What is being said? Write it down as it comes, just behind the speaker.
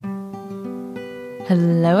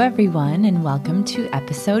Hello, everyone, and welcome to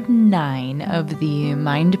episode 9 of the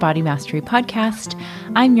Mind Body Mastery podcast.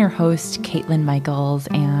 I'm your host, Caitlin Michaels,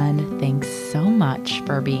 and thanks so much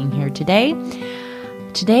for being here today.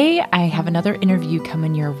 Today, I have another interview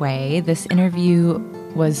coming your way. This interview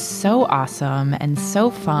was so awesome and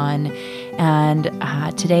so fun, and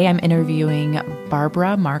today I'm interviewing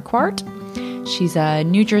Barbara Marquart. She's a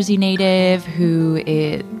New Jersey native who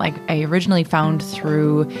I originally found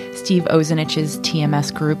through Steve Ozenich's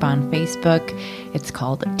TMS group on Facebook. It's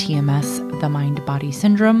called TMS, the Mind Body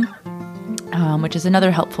Syndrome, which is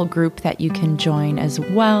another helpful group that you can join as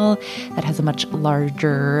well that has a much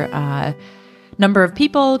larger number of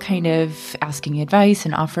people kind of asking advice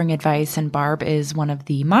and offering advice. And Barb is one of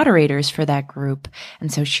the moderators for that group.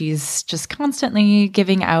 And so she's just constantly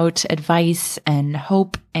giving out advice and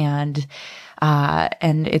hope and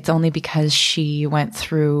it's only because she went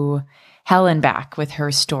through hell and back with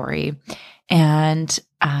her story. And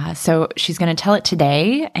so she's going to tell it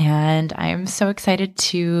today, and I'm so excited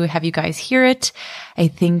to have you guys hear it. I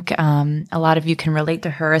think a lot of you can relate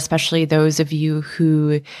to her, especially those of you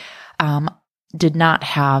who did not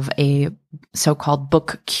have a so-called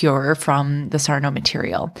book cure from the Sarno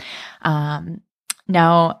material.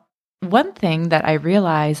 Now, one thing that I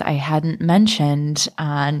realized I hadn't mentioned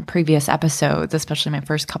on previous episodes, especially my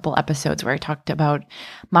first couple episodes where I talked about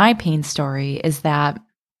my pain story, is that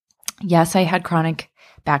yes, I had chronic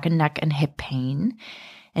back and neck and hip pain.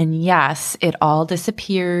 And yes, it all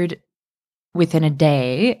disappeared within a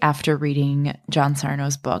day after reading John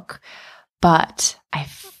Sarno's book. But I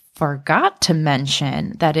forgot to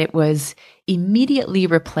mention that it was immediately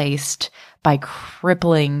replaced by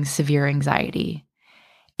crippling severe anxiety.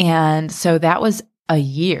 And so that was a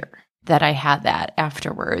year that I had that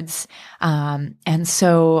afterwards. And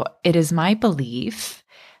so it is my belief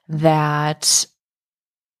that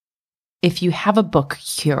if you have a book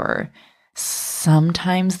cure,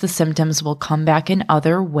 sometimes the symptoms will come back in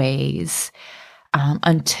other ways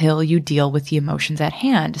until you deal with the emotions at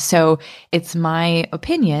hand. So it's my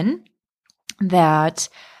opinion that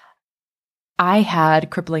I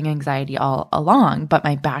had crippling anxiety all along, but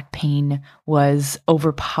my back pain was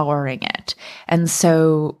overpowering it. And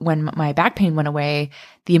so when my back pain went away,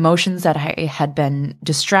 the emotions that I had been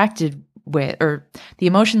distracted with, or the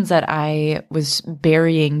emotions that I was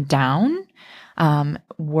burying down,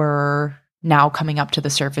 were now coming up to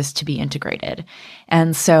the surface to be integrated.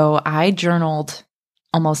 And so I journaled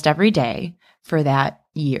almost every day for that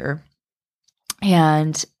year.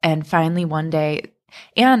 And finally one day,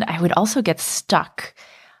 and I would also get stuck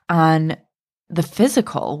on the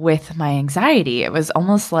physical with my anxiety. It was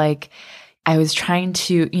almost like I was trying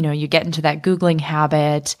to, you get into that Googling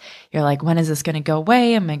habit. You're like, when is this going to go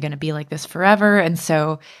away? Am I going to be like this forever? And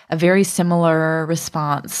so a very similar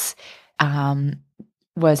response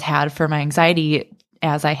was had for my anxiety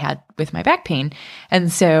as I had with my back pain. And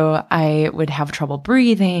so I would have trouble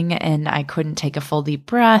breathing, and I couldn't take a full deep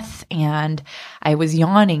breath, and I was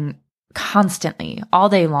yawning constantly all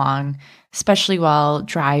day long, especially while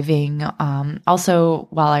driving, also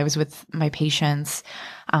while I was with my patients.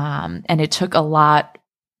 And it took a lot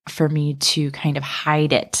for me to kind of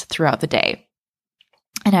hide it throughout the day.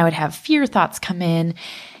 And I would have fear thoughts come in,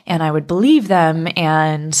 and I would believe them.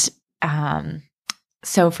 And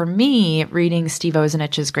so for me, reading Steve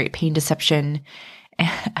Ozenich's Great Pain Deception,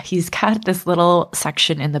 he's got this little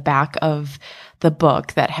section in the back of the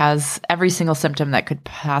book that has every single symptom that could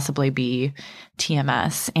possibly be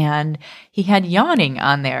TMS. And he had yawning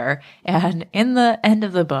on there. And in the end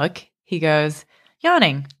of the book, he goes,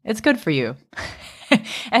 "Yawning, it's good for you."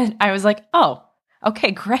 And I was like, oh, okay,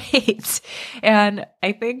 great. And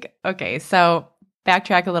I think, okay, so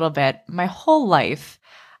backtrack a little bit. My whole life,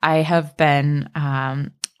 I have been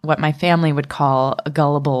what my family would call a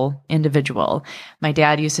gullible individual. My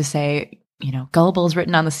dad used to say, gullible is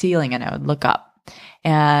written on the ceiling, and I would look up.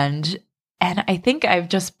 And I think I've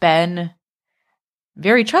just been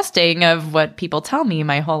very trusting of what people tell me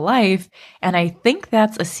my whole life. And I think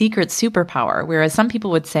that's a secret superpower, whereas some people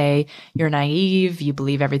would say you're naive, you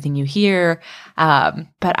believe everything you hear.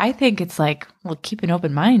 But I think it's like, well, keep an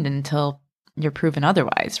open mind until you're proven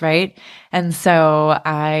otherwise, right? And so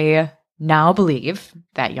I now believe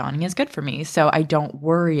that yawning is good for me, so I don't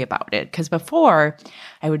worry about it. Because before,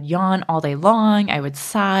 I would yawn all day long, I would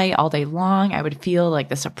sigh all day long, I would feel like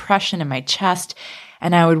this oppression in my chest,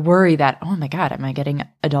 and I would worry that, oh my God, am I getting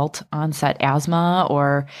adult onset asthma?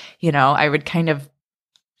 Or, I would kind of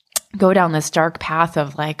go down this dark path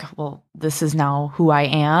of like, well, this is now who I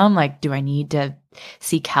am. Like, do I need to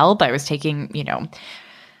seek help? I was taking,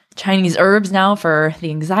 Chinese herbs now for the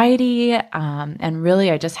anxiety. And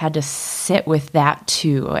really, I just had to sit with that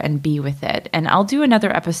too and be with it. And I'll do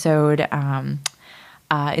another episode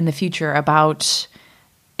in the future about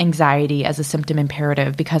anxiety as a symptom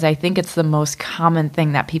imperative, because I think it's the most common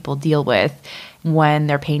thing that people deal with when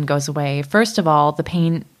their pain goes away. First of all, the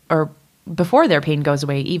pain, or before their pain goes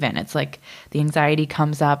away even, it's like the anxiety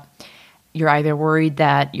comes up. You're either worried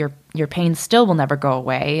that your pain still will never go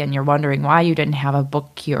away, and you're wondering why you didn't have a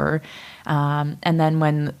book cure. And then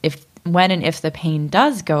when and if the pain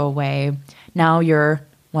does go away, now you're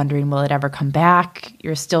wondering, will it ever come back?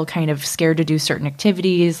 You're still kind of scared to do certain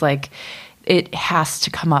activities. Like, it has to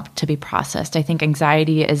come up to be processed. I think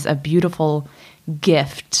anxiety is a beautiful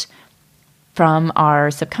gift from our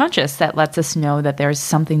subconscious that lets us know that there's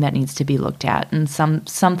something that needs to be looked at and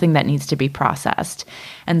something that needs to be processed.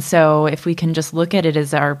 And so if we can just look at it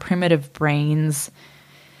as our primitive brain's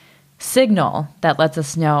signal that lets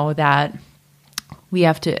us know that we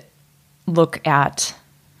have to look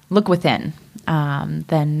within,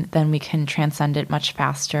 then we can transcend it much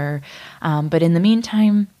faster. But in the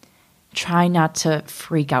meantime, try not to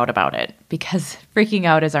freak out about it, because freaking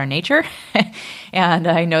out is our nature. And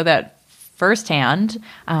I know that firsthand.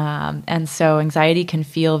 And so anxiety can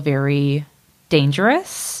feel very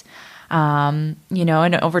dangerous. And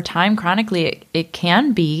over time, chronically, it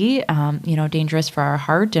can be, dangerous for our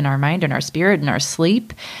heart and our mind and our spirit and our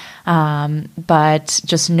sleep. But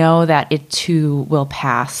just know that it too will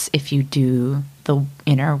pass if you do the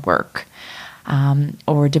inner work,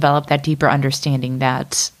 or develop that deeper understanding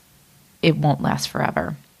that it won't last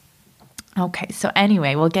forever. Okay, so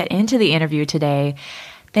anyway, we'll get into the interview today.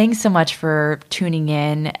 Thanks so much for tuning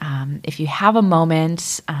in. If you have a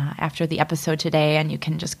moment after the episode today and you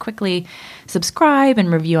can just quickly subscribe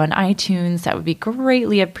and review on iTunes, that would be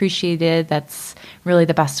greatly appreciated. That's really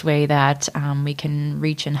the best way that we can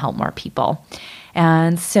reach and help more people.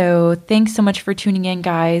 And so thanks so much for tuning in,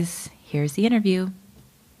 guys. Here's the interview.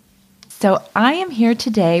 So I am here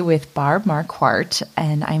today with Barb Marquart,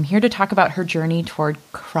 and I'm here to talk about her journey toward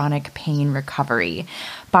chronic pain recovery.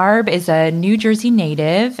 Barb is a New Jersey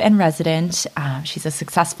native and resident. She's a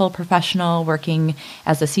successful professional working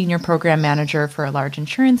as a senior program manager for a large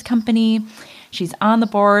insurance company. She's on the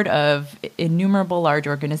board of innumerable large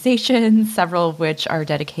organizations, several of which are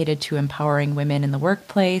dedicated to empowering women in the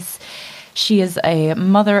workplace. She is a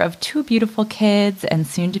mother of 2 beautiful kids and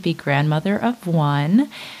soon to be grandmother of 1.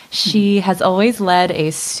 She has always led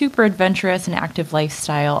a super adventurous and active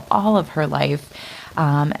lifestyle all of her life.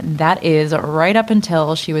 That is right up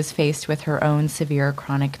until she was faced with her own severe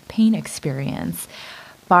chronic pain experience.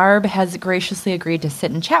 Barb has graciously agreed to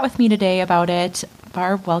sit and chat with me today about it.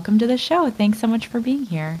 Barb, welcome to the show. Thanks so much for being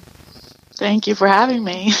here. Thank you for having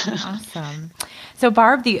me. Awesome. So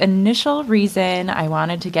Barb, the initial reason I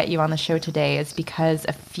wanted to get you on the show today is because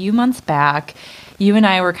a few months back, you and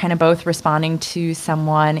I were kind of both responding to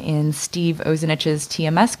someone in Steve Ozenich's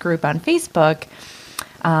TMS group on Facebook.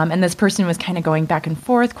 And this person was kind of going back and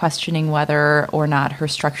forth, questioning whether or not her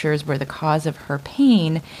structures were the cause of her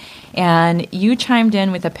pain. And you chimed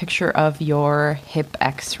in with a picture of your hip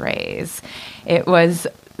x-rays. It was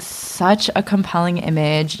such a compelling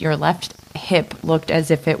image. Your left hip looked as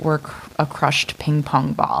if it were a crushed ping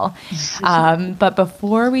pong ball. But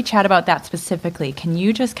before we chat about that specifically, can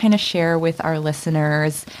you just kind of share with our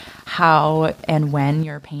listeners how and when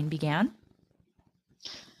your pain began?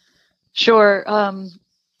 Sure.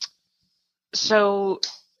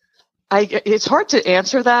 It's hard to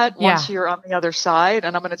answer that once you're on the other side,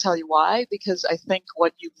 and I'm going to tell you why, because I think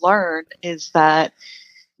what you learn is that,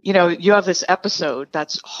 you have this episode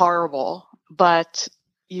that's horrible, but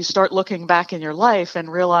you start looking back in your life and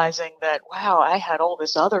realizing that, wow, I had all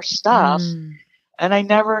this other stuff and I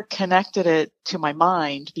never connected it to my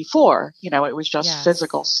mind before. It was just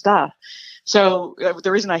physical stuff. So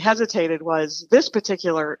the reason I hesitated was this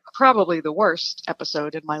particular, probably the worst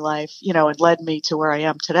episode in my life, it led me to where I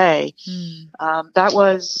am today. That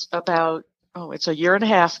was about, it's a year and a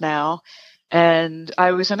half now. And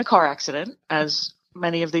I was in a car accident, as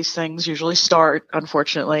many of these things usually start,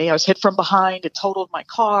 unfortunately. I was hit from behind. It totaled my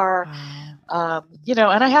car. And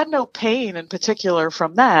I had no pain in particular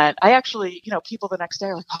from that. I actually, people the next day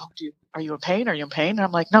are like, are you in pain? Are you in pain? And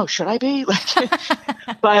I'm like, no, should I be?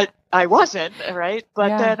 But I wasn't, right?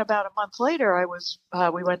 But then about a month later,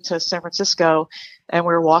 we went to San Francisco and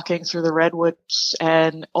we were walking through the redwoods,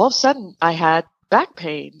 and all of a sudden I had back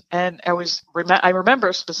pain. And I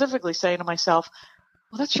remember specifically saying to myself,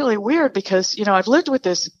 well, that's really weird because, I've lived with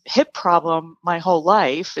this hip problem my whole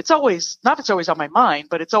life. It's always on my mind,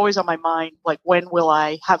 but it's always on my mind, like, when will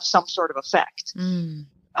I have some sort of effect?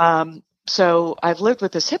 so I've lived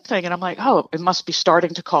with this hip thing, and I'm like, oh, it must be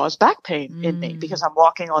starting to cause back pain in me because I'm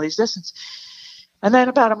walking all these distances. And then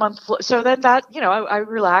about a month, so then that, I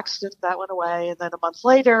relaxed and that went away. And then a month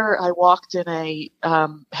later, I walked in a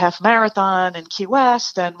half marathon in Key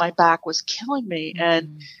West, and my back was killing me,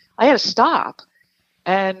 and I had to stop.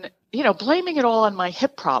 And, blaming it all on my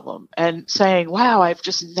hip problem and saying, wow, I've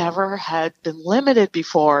just never had been limited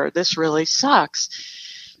before. This really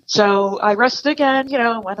sucks. So I rested again,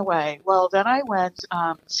 went away. Well, then I went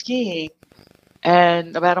skiing,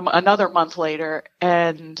 and about another month later,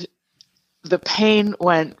 and the pain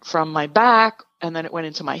went from my back, and then it went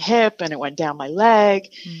into my hip, and it went down my leg.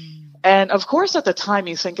 And of course, at the time,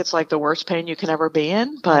 you think it's like the worst pain you can ever be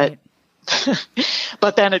in, but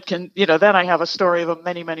but then it can, then I have a story of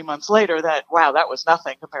many, many months later that, wow, that was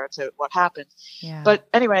nothing compared to what happened. Yeah. But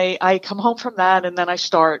anyway, I come home from that, and then I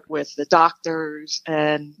start with the doctors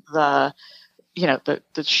and the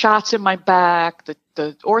shots in my back,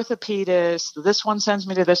 the orthopedist, this one sends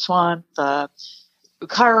me to this one, the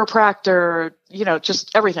chiropractor, just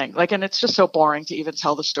everything. And it's just so boring to even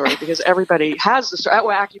tell the story because everybody has the story.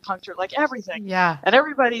 Acupuncture, everything. Yeah. And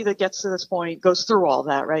everybody that gets to this point goes through all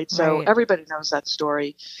that, right? So everybody knows that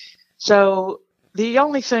story. So the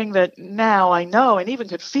only thing that now I know and even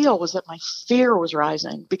could feel was that my fear was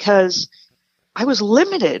rising because I was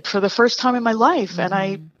limited for the first time in my life. And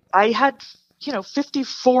I had,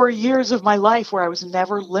 54 years of my life where I was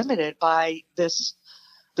never limited by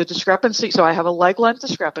the discrepancy. So I have a leg length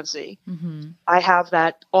discrepancy. I have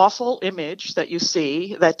that awful image that you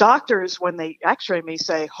see that doctors, when they x-ray me,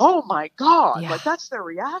 say, oh my God, that's their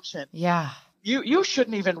reaction. Yeah. You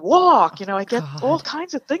shouldn't even walk. I get all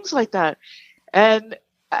kinds of things like that. And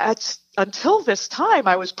until this time,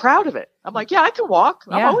 I was proud of it. I'm like, I can walk.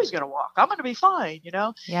 I'm always going to walk. I'm going to be fine,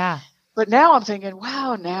 Yeah. But now I'm thinking,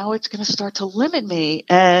 wow, now it's going to start to limit me.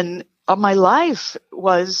 And my life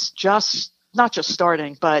was not just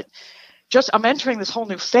starting, but I'm entering this whole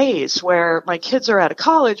new phase where my kids are out of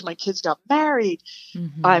college. My kids got married.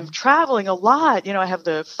 I'm traveling a lot. I have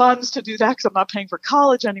the funds to do that because I'm not paying for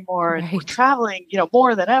college anymore. And we're traveling,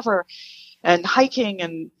 more than ever, and hiking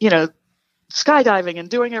and, skydiving and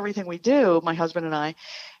doing everything we do, my husband and I.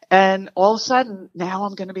 And all of a sudden now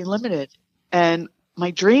I'm going to be limited, and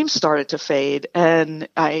my dreams started to fade. And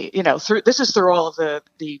this is through all of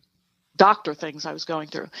the doctor things I was going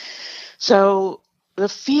through. So the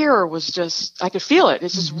fear was just, I could feel it.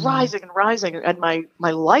 It's just rising and rising, and my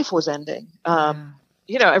life was ending. I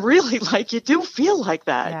really you do feel like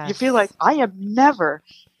that. Yes. You feel like I am never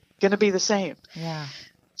going to be the same. Yeah.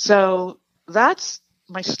 So that's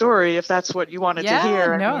my story, if that's what you wanted to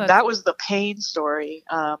hear. That was the pain story.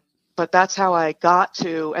 But that's how I got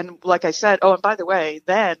to, and like I said, and by the way,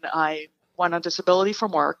 then I went on disability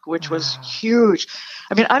from work, which was huge.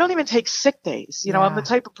 I mean, I don't even take sick days. I'm the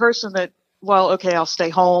type of person that, I'll stay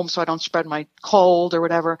home so I don't spread my cold or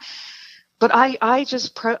whatever. But I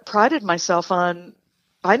just prided myself on,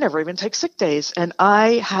 I never even take sick days. And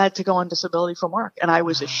I had to go on disability from work, and I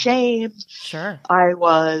was ashamed. Sure. I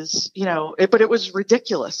was, but it was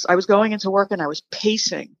ridiculous. I was going into work and I was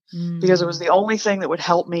pacing because it was the only thing that would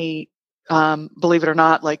help me, believe it or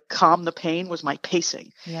not, calm the pain was my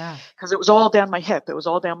pacing. Yeah. Because it was all down my hip. It was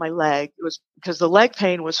all down my leg. It was because the leg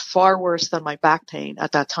pain was far worse than my back pain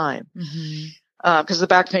at that time. Because the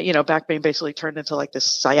back pain basically turned into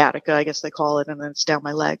this sciatica, I guess they call it, and then it's down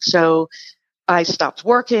my leg. So I stopped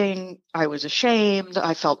working. I was ashamed.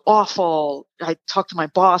 I felt awful. I talked to my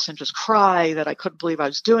boss and just cry that I couldn't believe I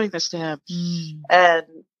was doing this to him. And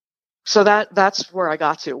so that's where I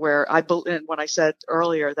got to, where and when I said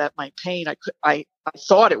earlier that my pain, I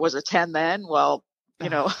thought it was a 10 then. Well,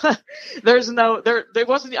 there wasn't,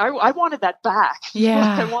 I wanted that back.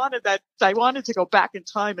 Yeah. I wanted to go back in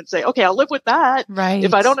time and say, okay, I'll live with that. Right.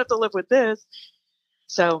 If I don't have to live with this.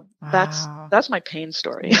 So that's my pain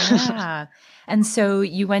story. Yeah. And so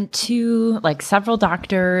you went to several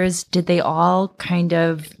doctors. Did they all kind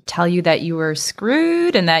of tell you that you were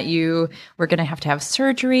screwed and that you were going to have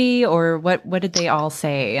surgery, or what did they all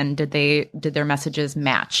say? And did their messages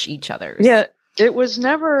match each other's? Yeah, it was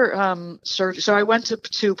never surgery. So I went to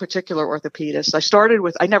two particular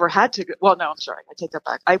orthopedists. I never had to. Well, no, I'm sorry. I take that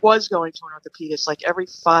back. I was going to an orthopedist every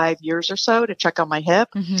 5 years or so to check on my hip.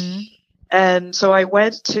 And so I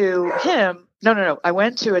went to him. No. I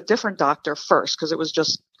went to a different doctor first because it was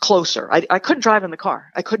just closer. I couldn't drive in the car.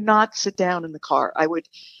 I could not sit down in the car.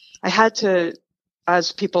 I had to,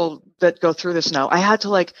 as people that go through this know, I had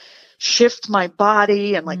to shift my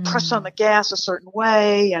body and press on the gas a certain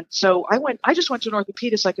way. And so I just went to an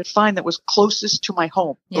orthopedist I could find that was closest to my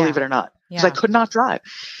home, believe it or not, because I could not drive.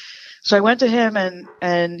 So I went to him,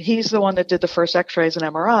 and he's the one that did the first x-rays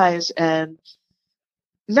and MRIs, and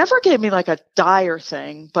never gave me like a dire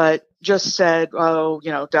thing, but just said, oh,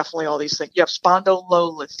 definitely all these things. You have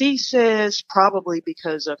spondylolisthesis, probably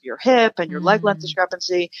because of your hip and your leg length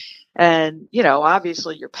discrepancy. And,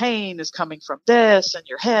 obviously your pain is coming from this and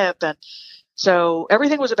your hip. And so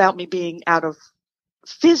everything was about me being out of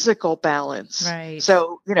physical balance. Right.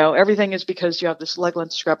 So, everything is because you have this leg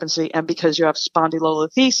length discrepancy and because you have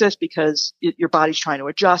spondylolisthesis, because your body's trying to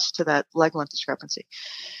adjust to that leg length discrepancy.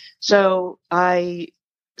 So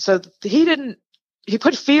he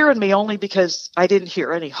put fear in me only because I didn't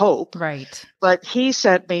hear any hope. Right. But he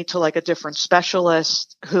sent me to like a different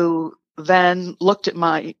specialist who then looked at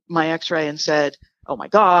my x-ray and said, oh my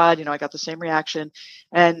God, I got the same reaction.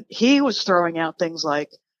 And he was throwing out things like,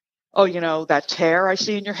 oh, that tear I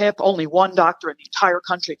see in your hip, only one doctor in the entire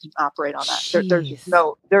country can operate on that.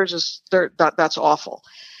 That's awful.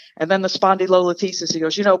 And then the spondylolisthesis, he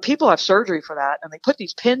goes, people have surgery for that, and they put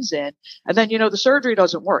these pins in, and then, the surgery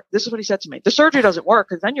doesn't work. This is what he said to me. The surgery doesn't work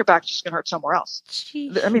because then your back's just going to hurt somewhere else.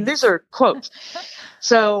 Jeez. I mean, these are quotes.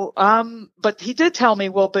 So, but he did tell me,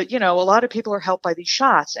 well, but, a lot of people are helped by these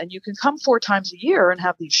shots, and you can come 4 times a year and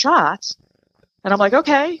have these shots. And I'm like,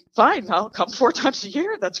 okay, fine. I'll come 4 times a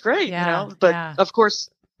year. That's great. But of course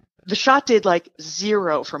the shot did like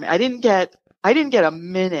 0 for me. I didn't get a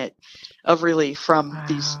minute of relief from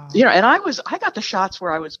these, and I got the shots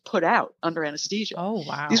where I was put out under anesthesia. Oh,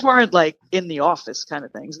 wow. These weren't like in the office kind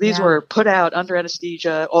of things. These were put out under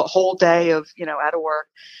anesthesia, a whole day of, out of work.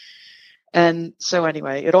 And so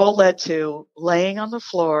anyway, it all led to laying on the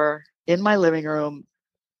floor in my living room,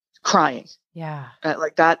 crying. Yeah.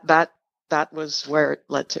 Like that was where it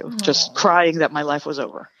led to, just crying that my life was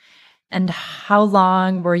over. And how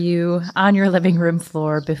long were you on your living room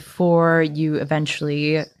floor before you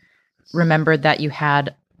eventually remembered that you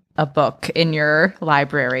had a book in your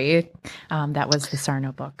library? That was the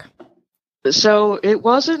Sarno book. So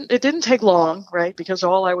it didn't take long, right? Because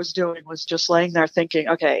all I was doing was just laying there thinking,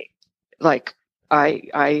 okay, like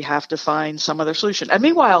I have to find some other solution. And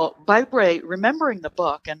meanwhile, by the way, remembering the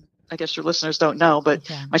book, and I guess your listeners don't know,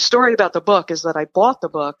 but my story about the book is that I bought the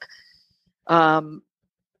book.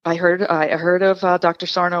 I heard of Dr.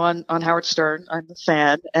 Sarno on Howard Stern. I'm a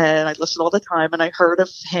fan, and I listen all the time. And I heard of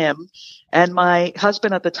him, and my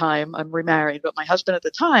husband at the time, I'm remarried, but my husband at the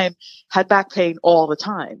time had back pain all the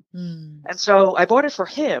time, and so I bought it for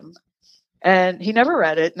him. And he never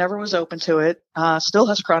read it, never was open to it. Still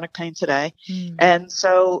has chronic pain today, and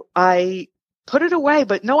so I put it away,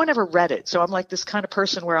 but no one ever read it. So I'm like this kind of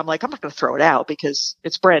person where I'm like, I'm not going to throw it out because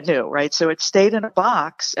it's brand new, right? So it stayed in a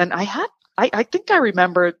box, and I think I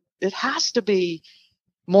remember it has to be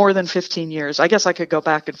more than 15 years. I guess I could go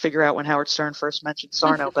back and figure out when Howard Stern first mentioned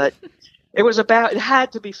Sarno, but it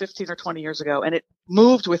had to be 15 or 20 years ago. And it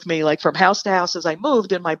moved with me like from house to house as I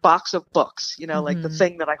moved in my box of books, like the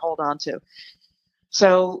thing that I hold on to.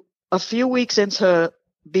 So a few weeks into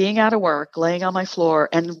being out of work, laying on my floor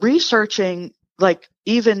and researching like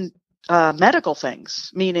even medical things,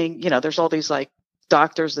 meaning, there's all these like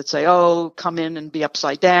doctors that say, oh, come in and be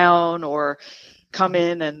upside down, or come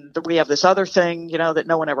in and we have this other thing, that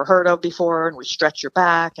no one ever heard of before, and we stretch your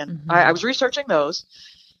back. And I was researching those,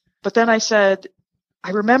 but then I said,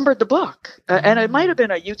 I remembered the book, and it might have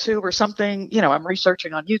been a YouTube or something, I'm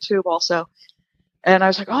researching on YouTube also. And I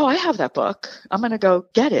was like, oh, I have that book. I'm going to go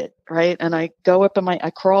get it. Right. And I go up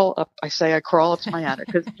I crawl up to my attic,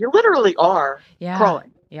 because you literally are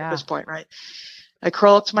crawling at this point. Right. I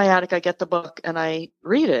crawl up to my attic, I get the book, and I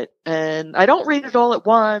read it. And I don't read it all at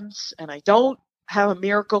once, and I don't have a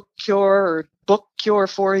miracle cure or book cure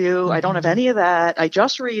for you. I don't have any of that. I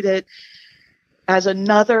just read it as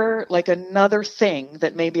another thing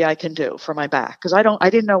that maybe I can do for my back. Because I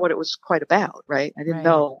didn't know what it was quite about, right? I didn't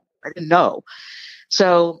know.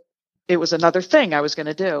 So it was another thing I was going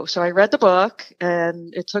to do. So I read the book,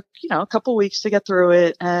 and it took, a couple weeks to get through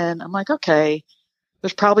it. And I'm like, okay,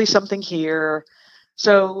 there's probably something here.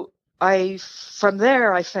 So from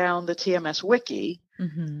there, I found the TMS Wiki,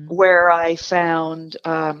 where I found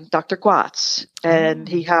Dr. Gwatz, and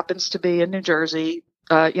he happens to be in New Jersey,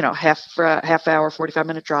 half hour,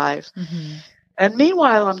 45-minute drive. And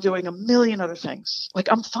meanwhile, I'm doing a million other things. Like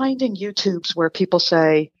I'm finding YouTubes where people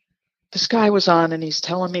say, this guy was on and he's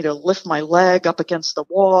telling me to lift my leg up against the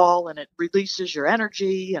wall and it releases your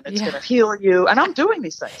energy and it's going to heal you. And I'm doing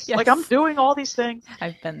these things. Yes. Like I'm doing all these things.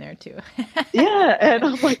 I've been there too. Yeah. And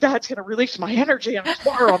I'm like, that's going to release my energy and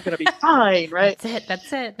tomorrow I'm going to be fine. Right.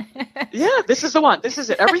 That's it. Yeah. This is the one. This is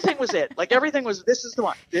it. Everything was it. Like everything was, this is the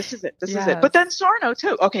one. This is it. This is it. But then Sarno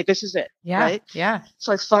too. Okay. This is it. Yeah. Right. Yeah.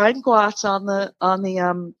 So I find Gwatz on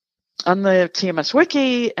the on the TMS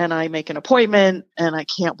wiki, and I make an appointment, and I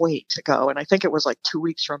can't wait to go. And I think it was like 2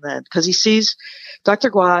 weeks from then, because Dr.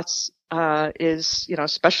 Gwatz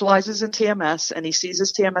specializes in TMS, and he sees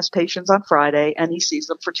his TMS patients on Friday, and he sees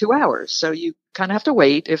them for 2 hours. So you kind of have to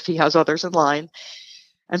wait if he has others in line.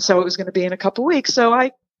 And so it was going to be in a couple weeks. So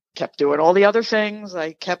I kept doing all the other things.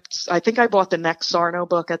 I think I bought the next Sarno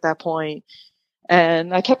book at that point.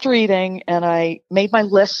 And I kept reading, and I made my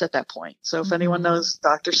lists at that point. So if anyone knows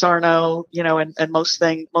Dr. Sarno, and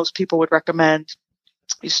most people would recommend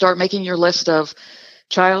you start making your list of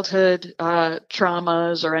childhood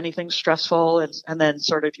traumas or anything stressful, and then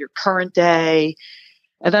sort of your current day,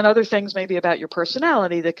 and then other things maybe about your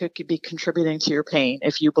personality that could be contributing to your pain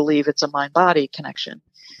if you believe it's a mind-body connection.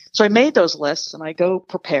 So I made those lists, and I go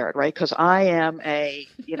prepared, right? Because I am a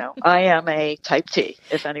type T,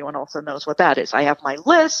 if anyone also knows what that is. I have my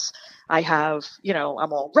lists. I have,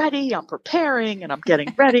 I'm all ready. I'm preparing, and I'm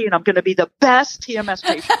getting ready, and I'm going to be the best TMS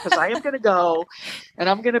patient, because I am going to go, and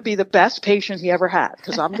I'm going to be the best patient he ever had,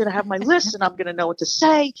 because I'm going to have my list, and I'm going to know what to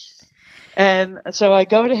say. And so I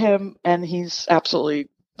go to him, and he's absolutely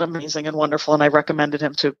amazing and wonderful, and I recommended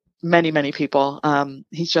him to many, many people.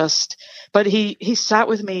 But he sat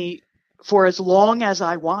with me for as long as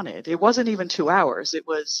I wanted. It wasn't even 2 hours. It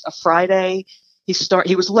was a Friday.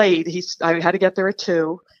 He was late. I had to get there at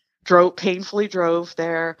 2. Painfully drove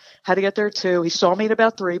there, had to get there at 2. He saw me at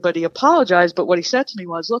about 3, but he apologized. But what he said to me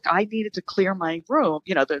was, look, I needed to clear my room,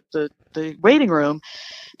 the waiting room,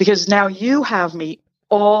 because now you have me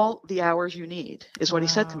all the hours you need, is what he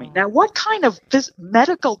said to me. Now, what kind of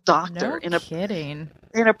medical doctor in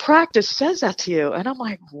a practice says that to you? And I'm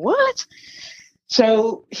like, what?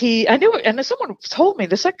 So I knew it, and someone told me,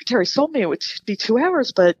 the secretary told me it would be 2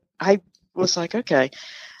 hours, but I was like, okay.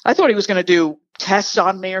 I thought he was going to do tests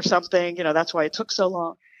on me or something. That's why it took so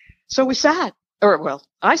long. So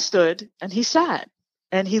I stood, and he sat,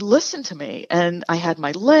 and he listened to me, and I had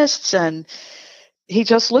my lists, and he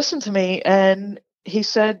just listened to me, and he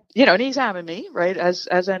said, and he examined me, right? As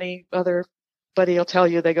any other buddy will tell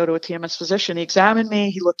you, they go to a TMS physician. He examined me.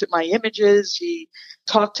 He looked at my images. He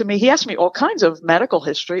talked to me. He asked me all kinds of medical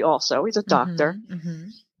history also. He's a doctor.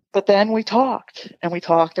 But then we talked, and we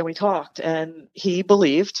talked, and we talked, and he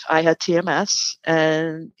believed I had TMS,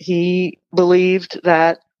 and he believed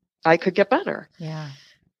that I could get better. Yeah.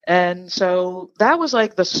 And so that was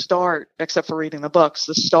like the start, except for reading the books,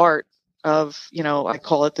 the start of, I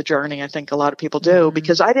call it the journey. I think a lot of people do,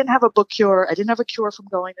 because I didn't have a book cure. I didn't have a cure from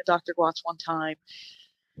going to Dr. Gwatz one time.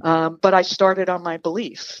 But I started on my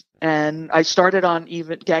belief, and I started on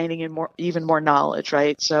even gaining even more knowledge,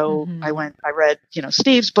 right? So I read,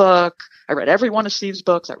 Steve's book. I read every one of Steve's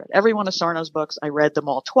books. I read every one of Sarno's books. I read them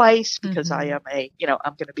all twice, because I am I'm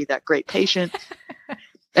going to be that great patient.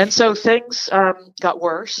 And so things got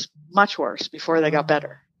worse, much worse, before they got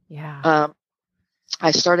better. Yeah.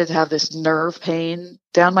 I started to have this nerve pain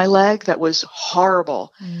down my leg that was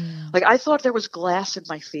horrible. Like, I thought there was glass in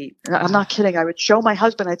my feet. And I'm not kidding. I would show my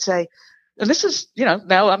husband, I'd say, and this is,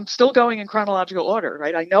 now I'm still going in chronological order,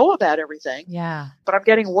 right? I know about everything, but I'm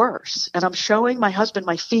getting worse. And I'm showing my husband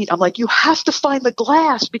my feet. I'm like, you have to find the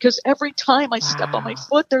glass, because every time I step on my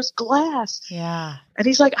foot, there's glass. Yeah. And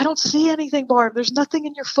he's like, I don't see anything, Barb. There's nothing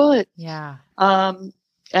in your foot. Yeah.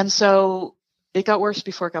 And so it got worse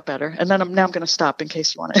before it got better. And then I'm going to stop in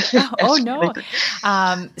case you want to. Oh no.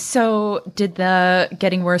 So did the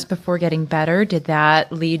getting worse before getting better, did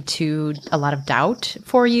that lead to a lot of doubt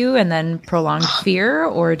for you and then prolonged fear,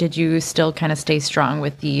 or did you still kind of stay strong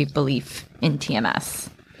with the belief in TMS?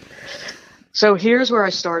 So here's where I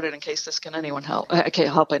started, in case this can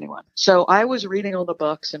help anyone. So I was reading all the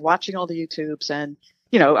books and watching all the YouTubes, and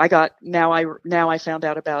I found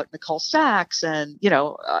out about Nicole Sachs and,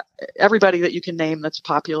 everybody that you can name that's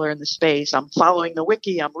popular in the space. I'm following the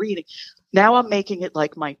wiki. I'm reading. Now I'm making it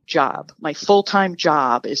like my job. My full-time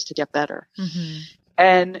job is to get better.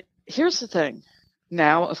 And here's the thing.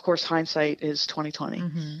 Now, of course, hindsight is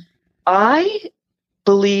 2020. I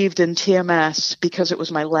believed in TMS because it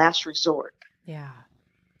was my last resort. Yeah.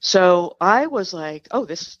 So I was like, oh,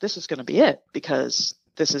 this is going to be it, because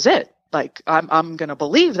this is it. Like, I'm going to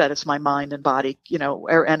believe that it's my mind and body,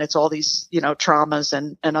 and it's all these, traumas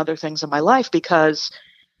and other things in my life, because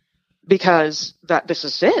that this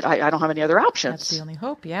is it. I don't have any other options. That's the only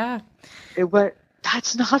hope. Yeah. But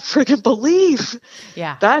that's not friggin' belief.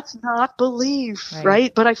 Yeah. That's not belief.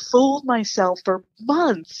 Right. But I fooled myself for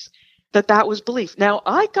months that was belief. Now,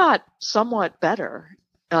 I got somewhat better.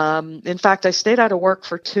 In fact, I stayed out of work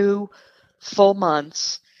for 2 full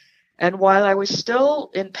months. And while I was still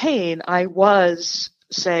in pain, I was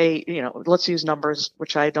say, let's use numbers,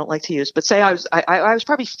 which I don't like to use, but say I was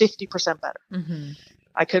probably 50% better. Mm-hmm.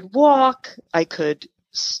 I could walk. I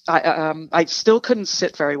still couldn't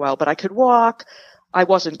sit very well, but I could walk. I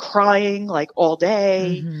wasn't crying like all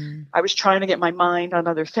day. Mm-hmm. I was trying to get my mind on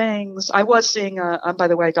other things. I was seeing by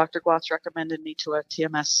the way, Dr. Gwatz recommended me to a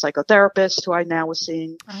TMS psychotherapist who I now was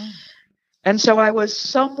seeing. Oh. And so I was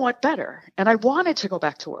somewhat better, and I wanted to go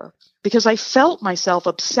back to work because I felt myself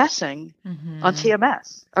obsessing on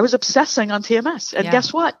TMS. I was obsessing on TMS. And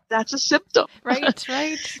guess what? That's a symptom. Right.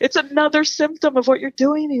 It's another symptom of what you're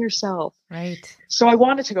doing to yourself. Right. So I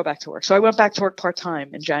wanted to go back to work. So I went back to work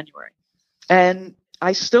part-time in January. And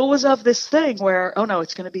I still was of this thing where, oh no,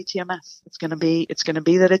 it's going to be TMS. It's going to be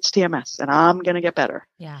that it's TMS, and I'm going to get better.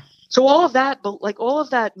 Yeah. So all of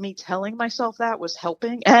that, me telling myself that was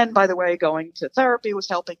helping. And by the way, going to therapy was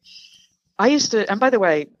helping. And by the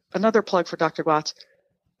way, another plug for Dr. Gwatz.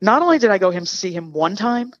 Not only did I go see him one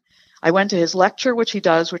time, I went to his lecture, which he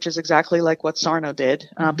does, which is exactly like what Sarno did,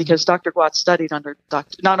 because Dr. Gwatz studied under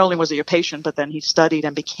not only was he a patient, but then he studied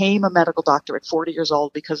and became a medical doctor at 40 years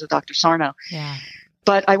old because of Dr. Sarno. Yeah.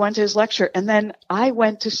 But I went to his lecture, and then I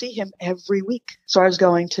went to see him every week. So I was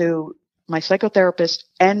going to my psychotherapist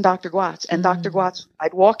and Dr. Gwatz. And Dr. Gwatz,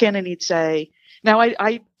 I'd walk in and he'd say, now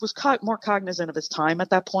I was more cognizant of his time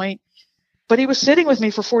at that point, but he was sitting with me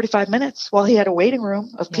for 45 minutes while he had a waiting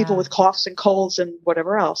room of people with coughs and colds and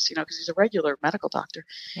whatever else, because he's a regular medical doctor.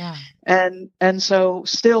 Yeah. And so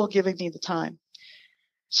still giving me the time.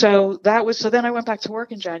 So then I went back to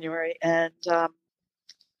work in January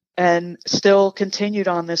and still continued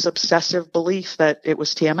on this obsessive belief that it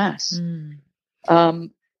was TMS.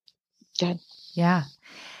 Yeah.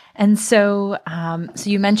 And so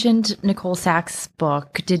you mentioned Nicole Sachs'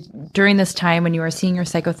 book. During this time when you were seeing your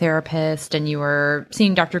psychotherapist and you were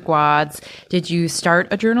seeing Dr. Gwatz, did you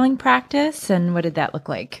start a journaling practice, and what did that look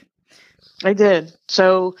like? I did.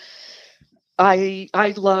 So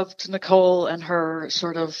I loved Nicole and her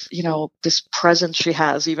sort of, this presence she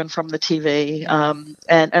has even from the TV.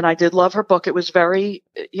 And I did love her book. It was very,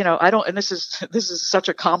 and this is such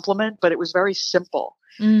a compliment, but it was very simple.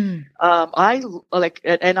 I like,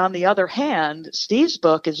 and on the other hand, Steve's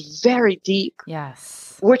book is very deep.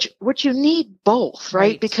 Yes. Which you need both,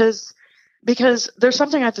 right? Because there's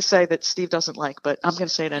something I have to say that Steve doesn't like, but I'm going to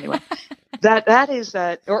say it anyway.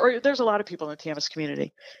 or there's a lot of people in the TMS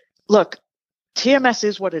community. Look, TMS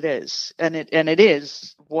is what it is, and it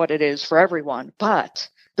is what it is for everyone. But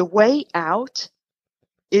the way out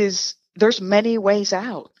there's many ways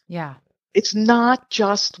out. Yeah. It's not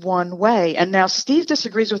just one way. And now Steve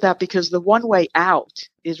disagrees with that because the one way out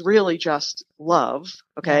is really just love.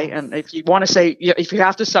 Okay. Yes. And if you want to say, if you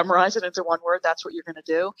have to summarize it into one word, that's what you're going to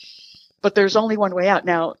do. But there's only one way out.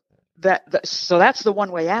 Now so that's the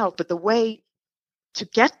one way out, but the way to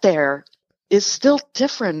get there is still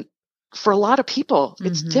different for a lot of people.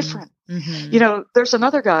 It's different. Mm-hmm. There's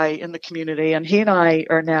another guy in the community, and he and I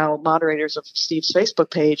are now moderators of Steve's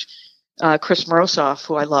Facebook page. Chris Morosoff,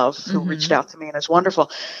 who I love, who reached out to me and is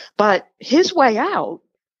wonderful. But his way out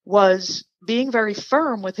was being very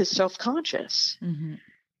firm with his self-conscious. Mm-hmm.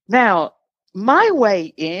 Now, my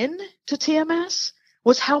way in to TMS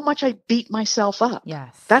was how much I beat myself up.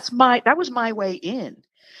 Yes. That was my way in.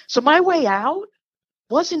 So my way out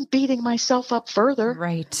wasn't beating myself up further.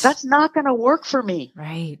 Right. That's not going to work for me.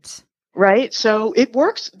 Right. Right. So it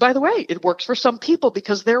works, by the way, it works for some people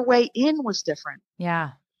because their way in was different.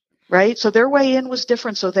 Yeah. Right. So their way in was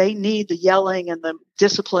different. So they need the yelling and the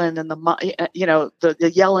discipline and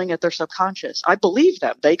the yelling at their subconscious. I believe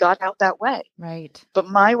them. They got out that way. Right. But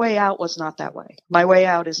my way out was not that way. My way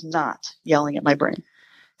out is not yelling at my brain.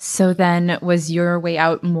 So then was your way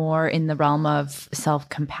out more in the realm of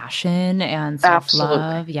self-compassion and self-love?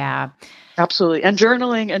 Absolutely. Yeah. Absolutely. And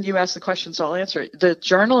journaling, and you asked the question, so I'll answer it. The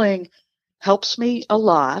journaling helps me a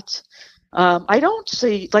lot. I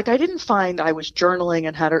didn't find I was journaling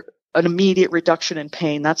and had an immediate reduction in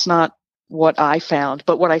pain. That's not what I found.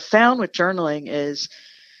 But what I found with journaling is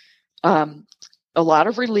a lot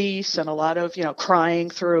of release and a lot of, crying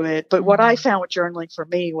through it. But what I found with journaling for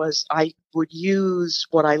me was I would use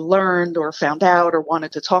what I learned or found out or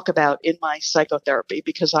wanted to talk about in my psychotherapy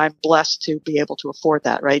because I'm blessed to be able to afford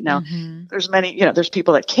that right now. Mm-hmm. There's many, there's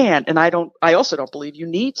people that can't. And I also don't believe you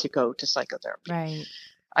need to go to psychotherapy. Right.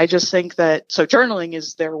 I just think so journaling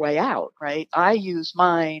is their way out, right? I use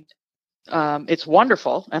mine. It's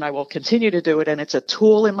wonderful and I will continue to do it. And it's a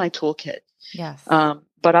tool in my toolkit. Yes.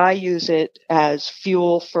 But I use it as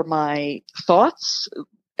fuel for my thoughts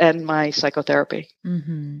and my psychotherapy.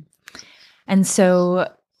 Mm-hmm. And so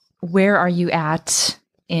where are you at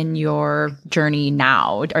in your journey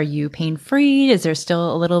now? Are you pain-free? Is there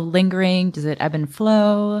still a little lingering? Does it ebb and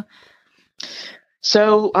flow?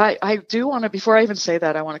 So I do want to, before I even say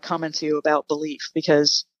that, I want to comment to you about belief,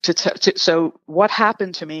 because so what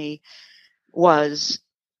happened to me was,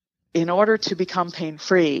 in order to become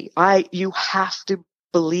pain-free, you have to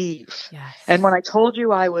believe. Yes. And when I told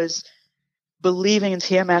you I was believing in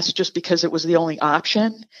TMS just because it was the only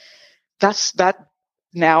option,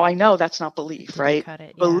 now I know that's not belief, right? Cut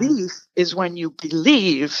it, yeah. Belief is when you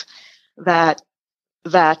believe that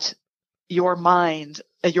your mind,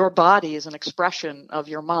 your body is an expression of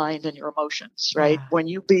your mind and your emotions, right? Yeah. When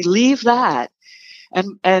you believe that,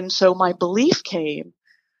 and so my belief came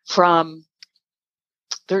from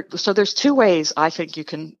there. So there's two ways I think you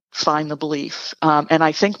can find the belief, and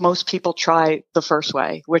I think most people try the first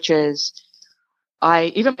way, which is,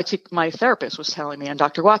 my therapist was telling me, and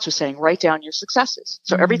Dr. Watts was saying, write down your successes.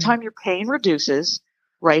 So every time your pain reduces,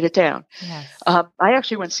 write it down. Yes. I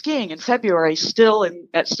actually went skiing in February, still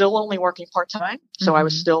only working part-time. So I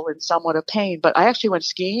was still in somewhat of pain, but I actually went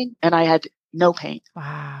skiing and I had no pain.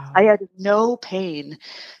 Wow. I had no pain.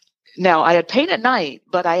 Now, I had pain at night,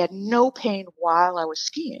 but I had no pain while I was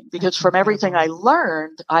skiing, because from everything I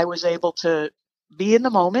learned, I was able to be in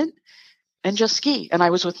the moment and just ski. And I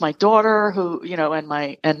was with my daughter, who, and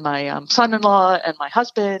my son-in-law and my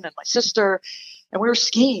husband and my sister, and we were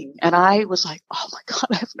skiing. And I was like, oh my God,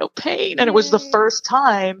 I have no pain. And it was the first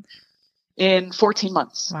time in 14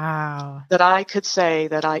 months. Wow. That I could say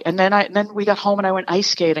that and then we got home and I went ice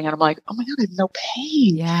skating, and I'm like, oh my God, I have no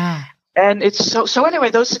pain. Yeah. And it's so anyway,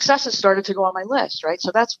 those successes started to go on my list, right?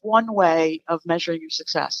 So that's one way of measuring your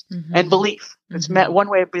success and belief. It's one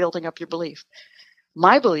way of building up your belief.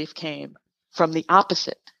 My belief came from the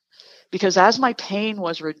opposite, because as my pain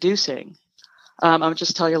was reducing, I'll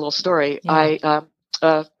just tell you a little story. Yeah.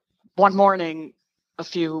 One morning,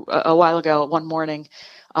 a while ago,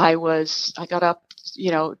 I got up,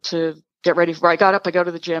 to get ready I go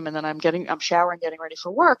to the gym, and then I'm showering, getting ready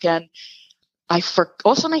for work. And all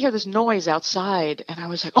of a sudden I hear this noise outside, and I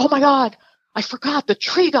was like, oh my God, I forgot the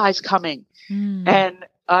tree guy's coming. And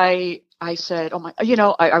I said, oh my,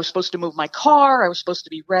 I was supposed to move my car. I was supposed to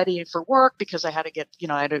be ready for work, because I had to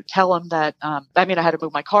I had to tell him that, I had to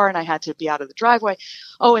move my car and I had to be out of the driveway.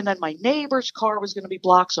 Oh, and then my neighbor's car was going to be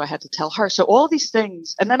blocked, so I had to tell her. So all these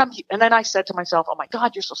things. And then I said to myself, oh my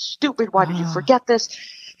God, you're so stupid. Why did you forget this?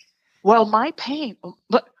 Well, my pain,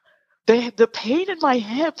 but the pain in my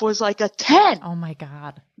hip was like a 10. Oh my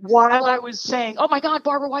God. While I was saying, oh my God,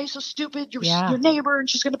 Barbara, why are you so stupid? You're your neighbor and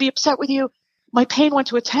she's going to be upset with you. My pain went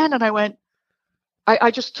to a 10, and I went,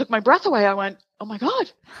 I just took my breath away. I went, oh my God,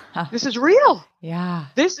 this is real. Yeah.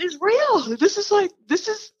 This is real. This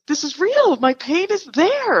is real. My pain is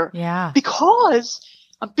there. Yeah. Because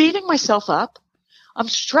I'm beating myself up. I'm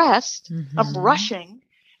stressed. I'm rushing.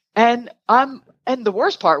 And the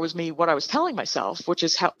worst part was what I was telling myself, which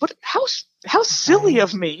is how silly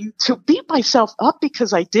of me to beat myself up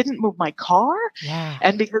because I didn't move my car. Yeah.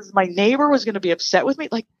 And because my neighbor was going to be upset with me.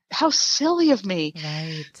 Like, how silly of me.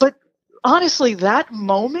 Right. But honestly, that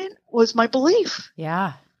moment was my belief.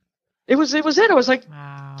 Yeah. It was it. I was like,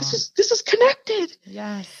 wow. This is connected.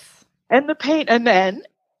 Yes. And the pain, and then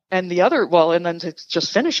to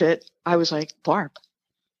just finish it, I was like, Barb,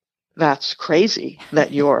 that's crazy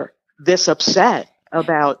that you're this upset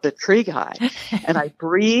about the tree guy. And I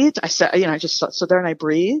breathed. I said, I just stood there and I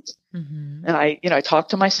breathed. And I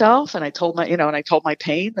talked to myself, and I told my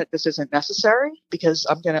pain that this isn't necessary, because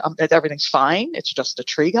everything's fine. It's just a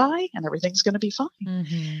tree guy and everything's going to be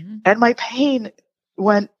fine. And my pain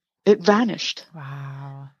it vanished.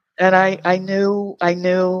 Wow. And I knew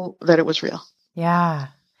that it was real. Yeah.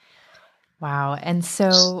 Wow. And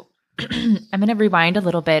so I'm going to rewind a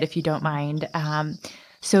little bit, if you don't mind.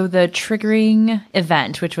 So the triggering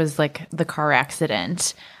event, which was like the car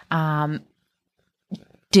accident, was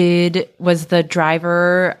the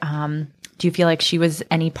driver, do you feel like she was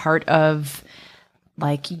any part of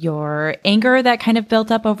like your anger that kind of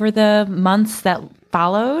built up over the months that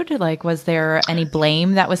followed? Like, was there any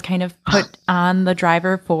blame that was kind of put on the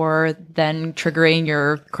driver for then triggering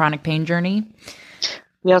your chronic pain journey?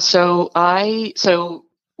 Yeah.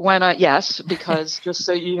 Yes, because just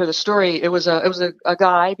so you hear the story, it was a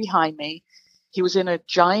guy behind me. He was in a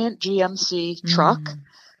giant GMC truck.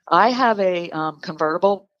 I have a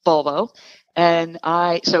convertible Volvo, and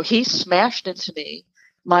so he smashed into me.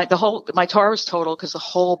 My tire was total because the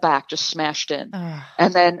whole back just smashed in.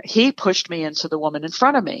 And then he pushed me into the woman in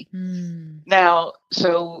front of me. Now,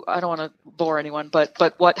 so I don't want to bore anyone, but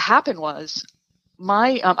what happened was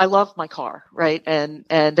I love my car, right? And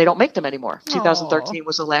they don't make them anymore. 2013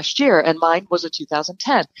 was the last year, and mine was a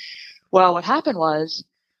 2010. Well, what happened was,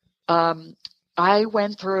 I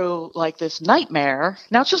went through like this nightmare.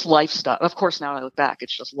 Now it's just life stuff. Of course, now I look back,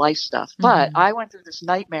 it's just life stuff. But I went through this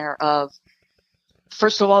nightmare of,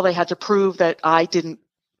 first of all, they had to prove that I didn't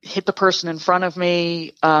hit the person in front of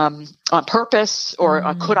me on purpose, or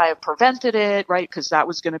could I have prevented it, right? Because that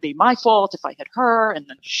was going to be my fault if I hit her, and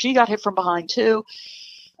then she got hit from behind too.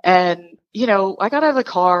 And, I got out of the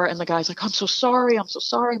car, and the guy's like, I'm so sorry.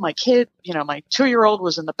 My kid, my 2-year-old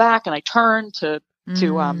was in the back, and I turned to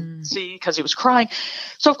see, because he was crying.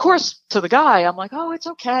 So of course, to the guy, I'm like, oh, it's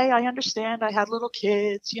okay. I understand. I had little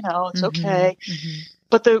kids, it's okay.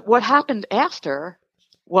 But what happened after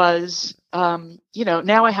was,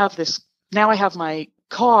 now I have my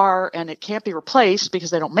car, and it can't be replaced because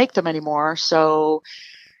they don't make them anymore. So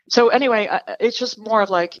anyway, it's just more of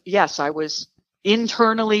like, yes, I was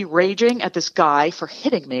internally raging at this guy for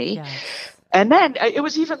hitting me. Yes. And then it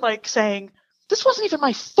was even like saying, this wasn't even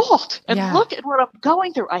my fault. And look at what I'm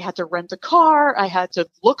going through. I had to rent a car. I had to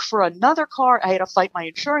look for another car. I had to fight my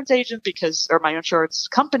insurance agent or my insurance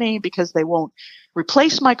company, because they won't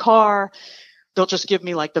replace my car. They'll just give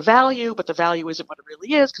me like the value, but the value isn't what it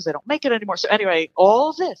really is because they don't make it anymore. So anyway,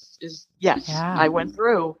 all this is, I went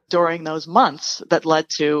through during those months that led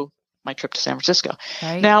to my trip to San Francisco.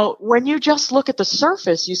 Right. Now, when you just look at the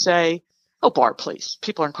surface, you say, oh, Barb, please.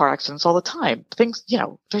 People are in car accidents all the time. Things,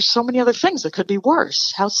 there's so many other things that could be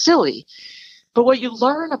worse. How silly. But what you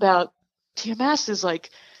learn about TMS is like,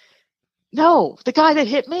 no, the guy that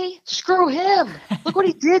hit me, screw him. Look what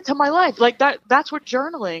he did to my life. Like that's what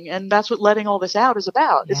journaling and that's what letting all this out is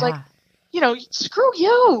about. Yeah. It's like, screw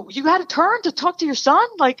you. You had a turn to talk to your son.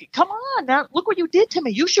 Like, come on now. Look what you did to me.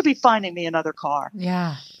 You should be finding me another car.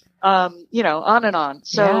 Yeah. On and on.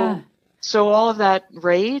 So all of that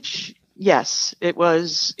rage, yes, it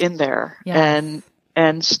was in there and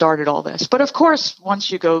started all this. But of course, once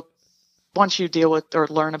you deal with or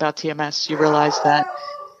learn about TMS, you realize that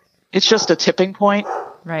it's just a tipping point.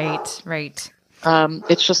 Right.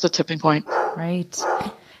 It's just a tipping point. Right.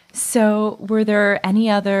 So were there any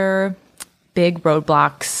other big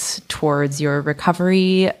roadblocks towards your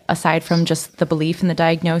recovery aside from just the belief in the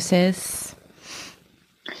diagnosis?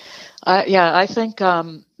 I think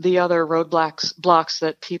the other blocks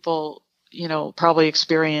that people, probably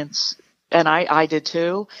experience, and I did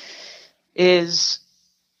too, is,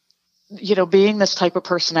 being this type of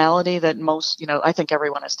personality that most, I think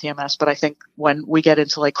everyone has TMS, but I think when we get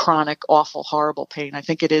into like chronic, awful, horrible pain, I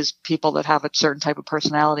think it is people that have a certain type of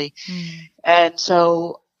personality. And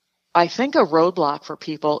so I think a roadblock for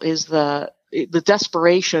people is the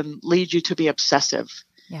desperation leads you to be obsessive.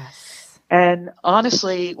 Yes. And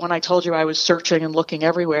honestly, when I told you I was searching and looking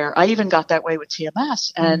everywhere, I even got that way with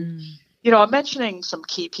TMS. And, I'm mentioning some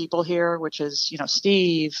key people here, which is,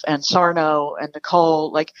 Steve and Sarno and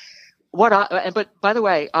Nicole, like, but by the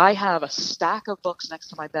way, I have a stack of books next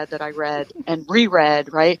to my bed that I read and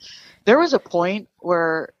reread, right? There was a point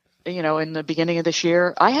where, in the beginning of this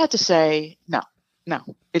year, I had to say, no,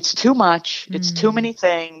 it's too much. It's too many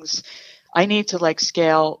things. I need to like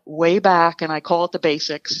scale way back. And I call it the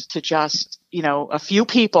basics to just, a few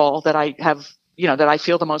people that I have, that I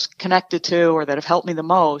feel the most connected to or that have helped me the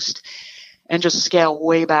most, and just scale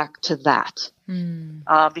way back to that.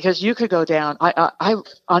 Because you could go down. I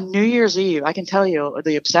on New Year's Eve, I can tell you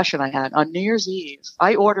the obsession I had on New Year's Eve.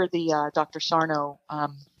 I ordered the Dr. Sarno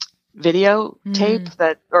video tape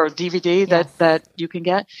or DVD that you can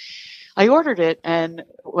get. I ordered it, and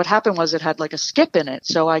what happened was it had like a skip in it.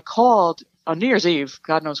 So I called on New Year's Eve.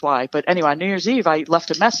 God knows why, but anyway, on New Year's Eve, I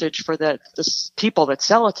left a message for the people that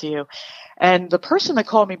sell it to you, and the person that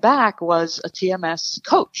called me back was a TMS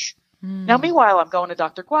coach. Now, meanwhile, I'm going to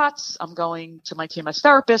Dr. Gwatz. I'm going to my TMS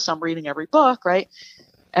therapist. I'm reading every book, right?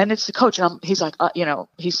 And it's the coach. And he's like,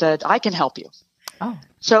 he said, I can help you. Oh.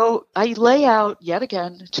 So I lay out yet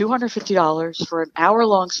again $250 for an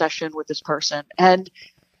hour-long session with this person. And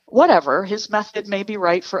whatever, his method may be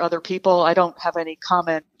right for other people. I don't have any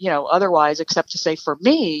comment, otherwise, except to say for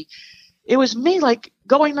me, it was me like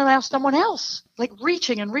going to ask someone else, like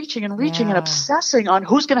reaching and obsessing on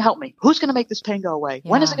who's going to help me, who's going to make this pain go away,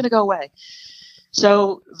 when is it going to go away.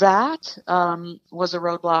 So that was a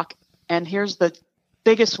roadblock. And here's the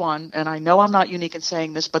biggest one, and I know I'm not unique in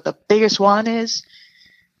saying this, but the biggest one is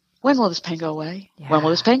when will this pain go away? Yeah. When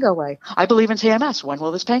will this pain go away? I believe in TMS. When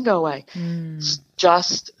will this pain go away?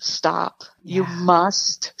 Just stop. Yeah. You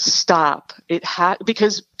must stop.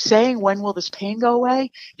 Because saying when will this pain go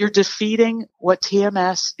away, you're defeating what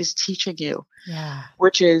TMS is teaching you,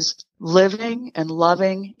 which is living and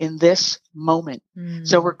loving in this moment.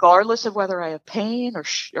 So regardless of whether I have pain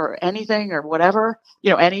or anything or whatever,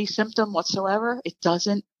 any symptom whatsoever, it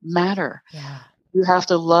doesn't matter. Yeah. You have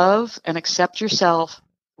to love and accept yourself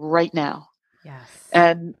right now. Yes.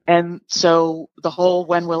 And so the whole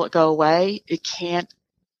when will it go away? It can't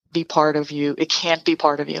be part of you. It can't be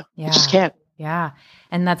part of you. Yeah. It just can't. Yeah.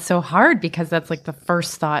 And that's so hard because that's like the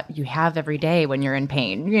first thought you have every day when you're in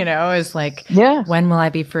pain, is like, when will I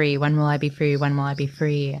be free? When will I be free? When will I be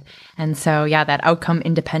free? And so, that outcome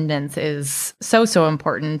independence is so, so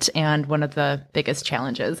important and one of the biggest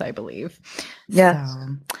challenges, I believe. Yeah.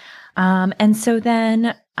 So, and so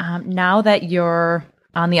then now that you're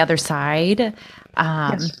on the other side,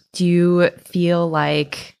 do you feel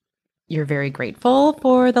like you're very grateful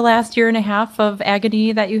for the last year and a half of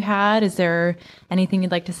agony that you had? Is there anything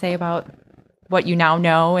you'd like to say about what you now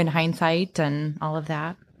know in hindsight and all of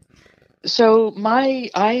that? So I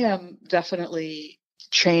am definitely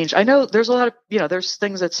changed. I know there's a lot of, there's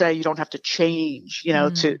things that say you don't have to change,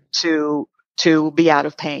 to be out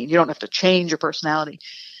of pain. You don't have to change your personality.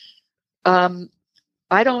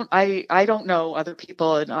 I don't know other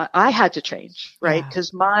people, and I had to change, right?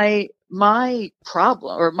 Because my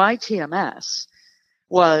problem or my TMS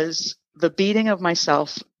was the beating of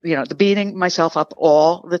myself, the beating myself up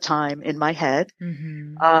all the time in my head.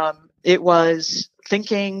 It was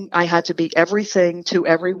thinking I had to be everything to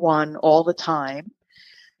everyone all the time.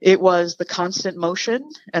 It was the constant motion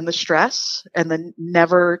and the stress and the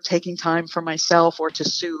never taking time for myself or to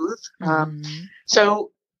soothe.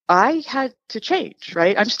 So I had to change,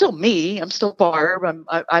 right? I'm still me. I'm still Barb.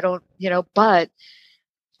 I don't, but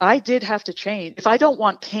I did have to change. If I don't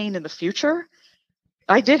want pain in the future,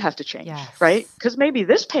 I did have to change, right? Because maybe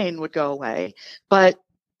this pain would go away,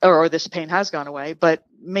 or this pain has gone away, but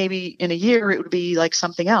maybe in a year it would be like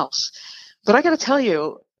something else. But I got to tell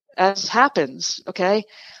you, as happens, okay,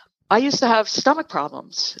 I used to have stomach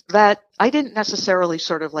problems that I didn't necessarily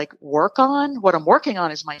sort of like work on. What I'm working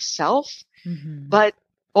on is myself, but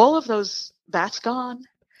all of those, that's gone.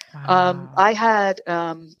 Wow. I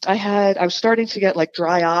was starting to get like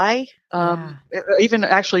dry eye, even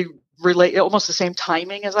actually almost the same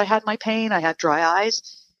timing as I had my pain. I had dry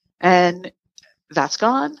eyes, and that's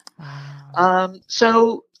gone. Wow.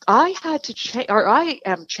 So I had to change, or I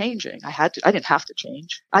am changing. I didn't have to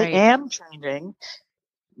change. Right. I am changing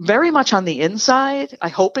very much on the inside. I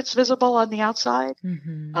hope it's visible on the outside.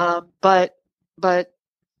 But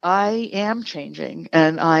I am changing,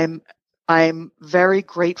 and I'm very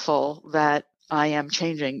grateful that I am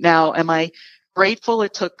changing. Now, am I grateful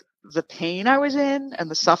it took the pain I was in and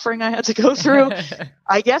the suffering I had to go through?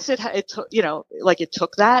 I guess it took, it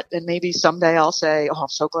took that, and maybe someday I'll say, oh, I'm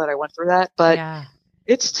so glad I went through that. But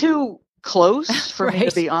it's too close for me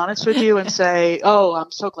to be honest with you and say, oh,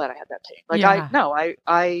 I'm so glad I had that pain.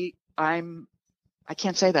 I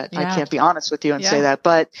can't say that. I can't be honest with you and say that,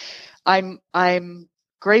 but I'm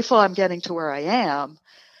grateful I'm getting to where I am.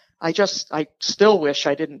 I still wish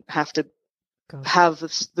I didn't have to have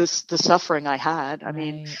the suffering I had. I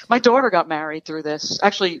mean, my daughter got married through this.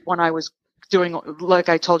 Actually, when I was doing, like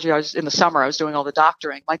I told you, I was in the summer, I was doing all the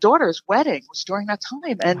doctoring. My daughter's wedding was during that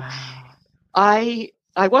time. And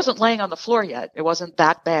I wasn't laying on the floor yet. It wasn't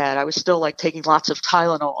that bad. I was still like taking lots of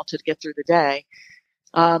Tylenol to get through the day.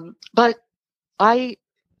 But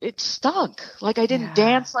it stunk. Like I didn't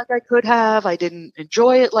dance like I could have. I didn't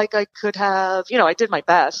enjoy it like I could have. I did my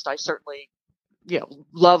best. I certainly,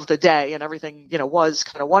 loved the day and everything, was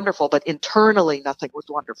kind of wonderful, but internally nothing was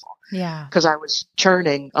wonderful. Yeah. Because I was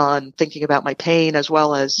churning on thinking about my pain as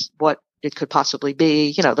well as what it could possibly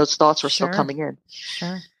be. Those thoughts were still coming in.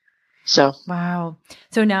 Sure. So. Wow.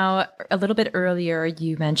 So now a little bit earlier,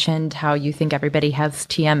 you mentioned how you think everybody has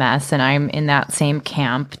TMS, and I'm in that same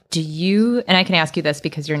camp. And I can ask you this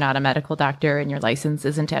because you're not a medical doctor and your license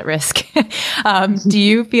isn't at risk. Do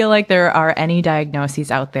you feel like there are any diagnoses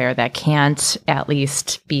out there that can't at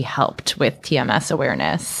least be helped with TMS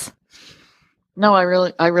awareness? No, I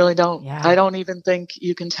really don't. Yeah. I don't even think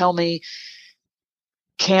you can tell me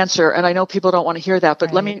cancer, and I know people don't want to hear that,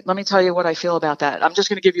 but let me tell you what I feel about that. I'm just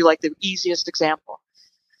going to give you like the easiest example.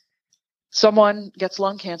 Someone gets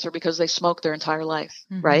lung cancer because they smoked their entire life,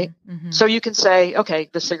 right? So you can say, okay,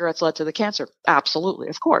 the cigarettes led to the cancer. Absolutely,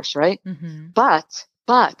 of course, right?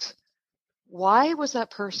 But why was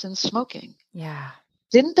that person smoking? Yeah.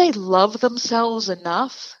 Didn't they love themselves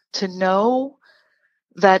enough to know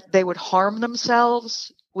that they would harm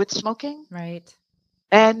themselves with smoking. Right.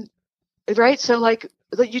 And right. So like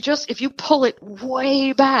if you pull it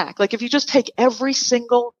way back, like if you just take every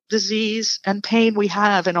single disease and pain we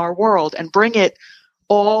have in our world and bring it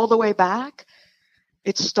all the way back,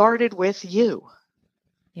 it started with you.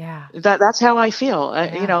 Yeah. That's how I feel,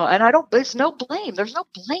 Yeah. and there's no blame. There's no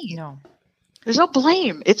blame. No. There's no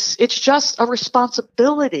blame. It's just a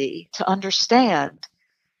responsibility to understand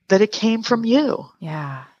that it came from you.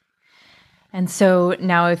 Yeah. And so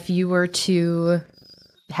now if you were to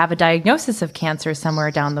have a diagnosis of cancer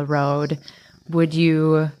somewhere down the road, would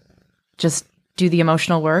you just do the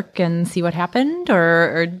emotional work and see what happened?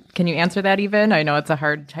 Or can you answer that even? I know it's a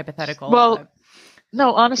hard hypothetical. Well,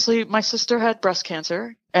 no, honestly, my sister had breast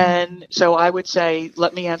cancer. And so I would say,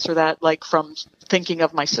 let me answer that like from thinking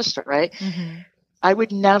of my sister, right? Mm-hmm. I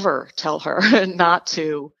would never tell her not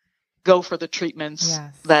to go for the treatments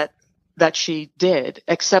that she did,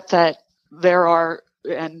 except that there are,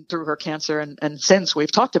 and through her cancer and since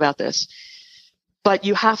we've talked about this, but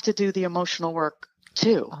you have to do the emotional work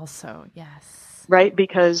too. Also, yes. Right?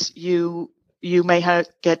 Because you may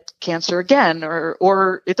get cancer again,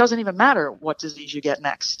 or it doesn't even matter what disease you get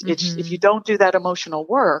next. Mm-hmm. If you don't do that emotional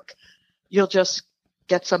work, you'll just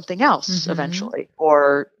get something else eventually,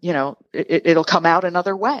 or, it'll come out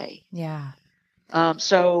another way. Yeah.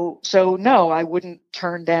 So no, I wouldn't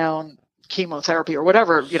turn down chemotherapy or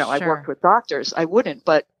whatever, I've worked with doctors. I wouldn't,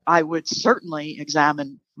 but I would certainly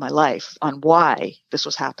examine my life on why this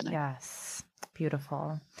was happening. Yes.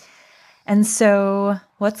 Beautiful. And so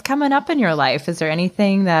what's coming up in your life? Is there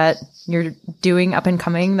anything that you're doing up and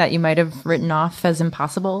coming that you might have written off as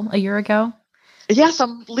impossible a year ago? Yes,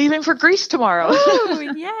 I'm leaving for Greece tomorrow. Oh,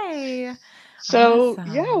 yay. So,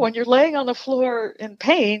 awesome. Yeah, when you're laying on the floor in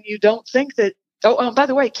pain, you don't think that, by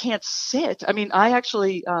the way, can't sit. I mean, I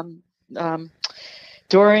actually,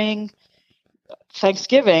 during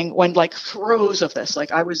Thanksgiving, when like throes of this,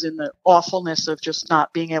 like I was in the awfulness of just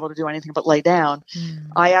not being able to do anything but lay down,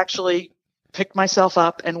 I actually picked myself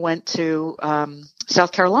up and went to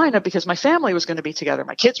South Carolina because my family was going to be together.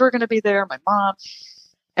 My kids were going to be there, my mom.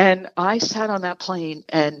 And I sat on that plane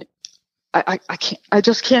and I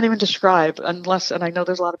just can't even describe and I know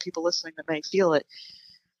there's a lot of people listening that may feel it.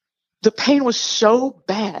 The pain was so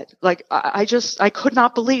bad. Like I could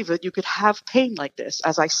not believe that you could have pain like this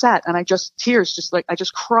as I sat, and I just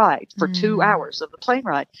cried for 2 hours of the plane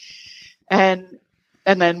ride. And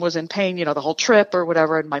then was in pain, the whole trip or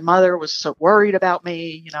whatever. And my mother was so worried about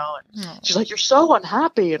me, and she's like, "You're so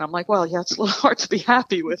unhappy." And I'm like, well, yeah, it's a little hard to be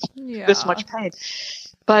happy with this much pain.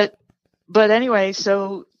 But anyway,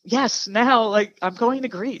 so yes, now like I'm going to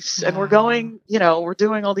Greece and we're going, we're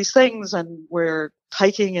doing all these things and we're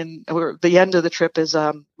hiking, and the end of the trip is,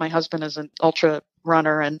 my husband is an ultra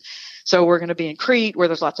runner. And so we're going to be in Crete where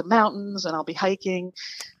there's lots of mountains and I'll be hiking.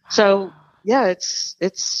 So yeah,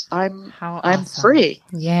 I'm free.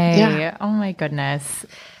 Yay. Yeah. Oh my goodness.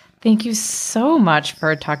 Thank you so much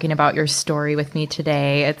for talking about your story with me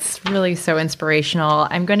today. It's really so inspirational.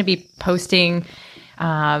 I'm going to be posting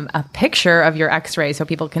a picture of your x-ray so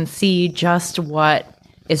people can see just what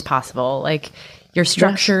is possible. Like your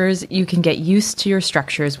structures, you can get used to your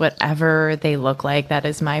structures, whatever they look like. That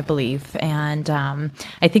is my belief. And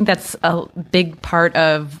I think that's a big part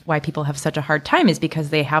of why people have such a hard time, is because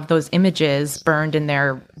they have those images burned in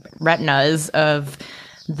their retinas of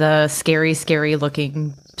the scary, scary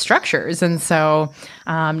looking structures. And so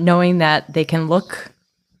knowing that they can look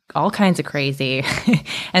all kinds of crazy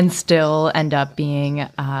and still end up being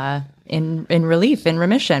in relief, in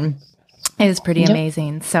remission, is pretty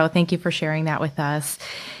amazing. So thank you for sharing that with us.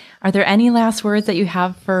 Are there any last words that you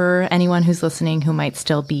have for anyone who's listening who might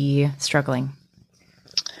still be struggling?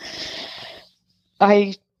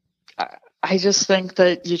 I just think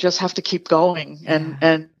that you just have to keep going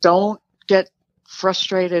and don't get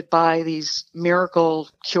frustrated by these miracle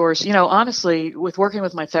cures. Honestly, with working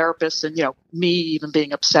with my therapist and, me even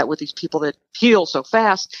being upset with these people that heal so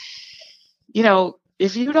fast,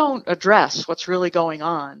 if you don't address what's really going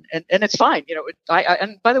on, and it's fine,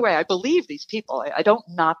 and by the way, I believe these people, I don't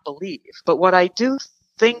not believe, but what I do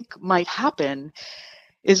think might happen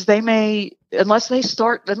is they may, unless they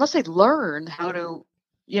learn how to,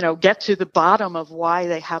 get to the bottom of why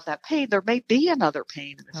they have that pain, there may be another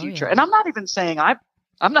pain in the future. And I'm not even saying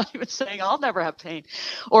I'll never have pain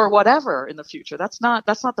or whatever in the future. That's not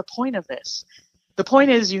the point of this. The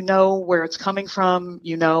point is, where it's coming from,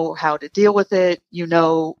 how to deal with it,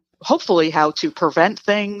 hopefully how to prevent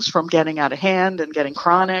things from getting out of hand and getting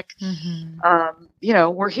chronic.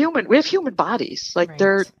 We're human. We have human bodies. Like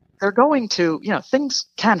they're going to, things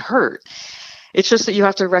can hurt. It's just that you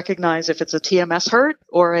have to recognize if it's a TMS hurt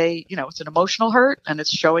or it's an emotional hurt and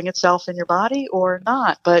it's showing itself in your body or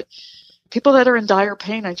not. But people that are in dire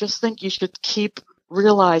pain, I just think you should keep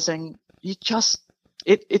realizing it's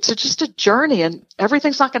just a journey and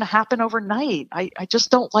everything's not going to happen overnight. I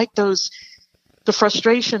just don't like the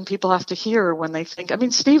frustration people have to hear when they think,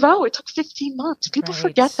 Steve-O, it took 15 months. People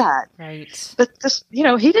forget that. Right. But this,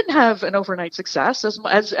 he didn't have an overnight success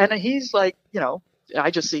and he's like, I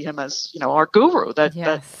just see him as, our guru that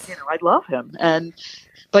I love him.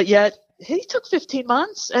 But yet he took 15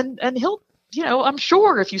 months and he'll, I'm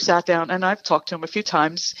sure if you sat down and I've talked to him a few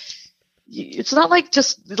times, it's not like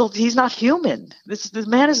he's not human. This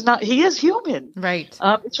man is not, he is human. Right.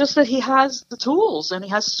 It's just that he has the tools and he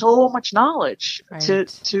has so much knowledge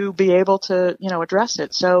to be able to, address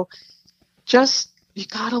it. So you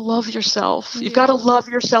gotta love yourself. You've got to love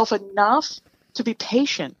yourself enough to be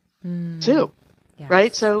patient too. Yes.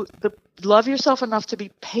 Right. So love yourself enough to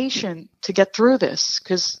be patient to get through this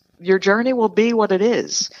because your journey will be what it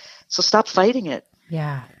is. So stop fighting it.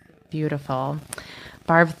 Yeah. Beautiful.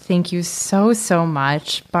 Barb, thank you so, so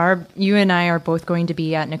much. Barb, you and I are both going to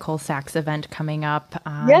be at Nicole Sachs' event coming up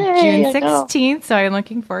June 16th. So I'm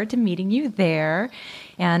looking forward to meeting you there.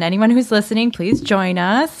 And anyone who's listening, please join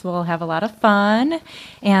us. We'll have a lot of fun.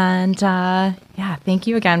 And thank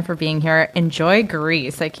you again for being here. Enjoy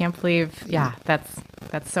Greece. I can't believe,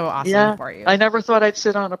 that's so awesome for you. I never thought I'd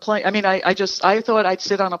sit on a plane. I thought I'd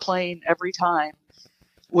sit on a plane every time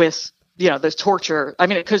with the torture.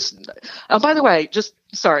 Because, by the way,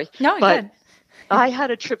 sorry. No, good. I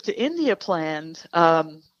had a trip to India planned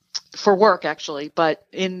for work, actually, but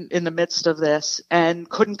in the midst of this and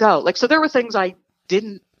couldn't go. So there were things I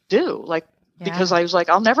didn't do, because I was like,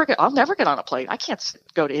 I'll never get on a plane. I can't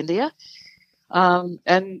go to India.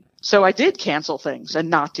 And so I did cancel things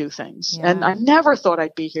and not do things. Yeah. And I never thought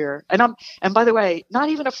I'd be here. And by the way, not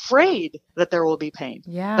even afraid that there will be pain.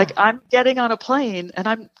 Yeah. I'm getting on a plane and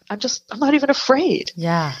I'm not even afraid.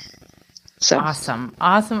 Yeah. So awesome.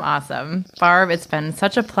 Barb, it's been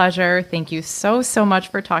such a pleasure. Thank you so, so much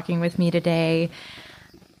for talking with me today.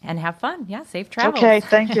 And have fun. Yeah, safe travels. Okay,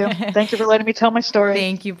 thank you. Thank you for letting me tell my story.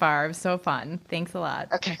 Thank you, Barb. So fun. Thanks a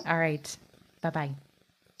lot. Okay. All right. Bye-bye.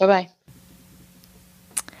 Bye-bye.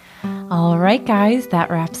 All right, guys, that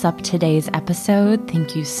wraps up today's episode.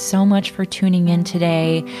 Thank you so much for tuning in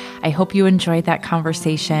today. I hope you enjoyed that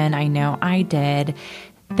conversation. I know I did.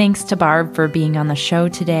 Thanks to Barb for being on the show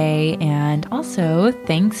today. And also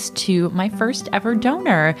thanks to my first ever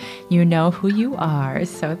donor. You know who you are.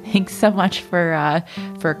 So thanks so much for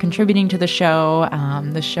contributing to the show.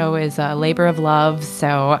 The show is a labor of love.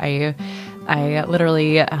 So I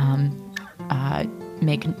literally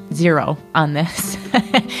make zero on this,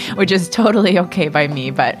 which is totally okay by me.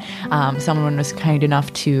 But someone was kind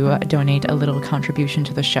enough to donate a little contribution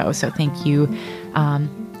to the show. So thank you,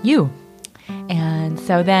 you. And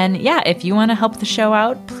so then, if you want to help the show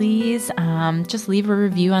out, please just leave a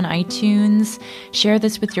review on iTunes. Share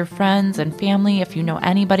this with your friends and family. If you know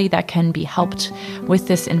anybody that can be helped with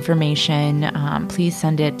this information, please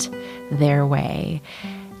send it their way.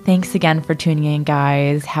 Thanks again for tuning in,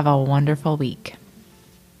 guys. Have a wonderful week.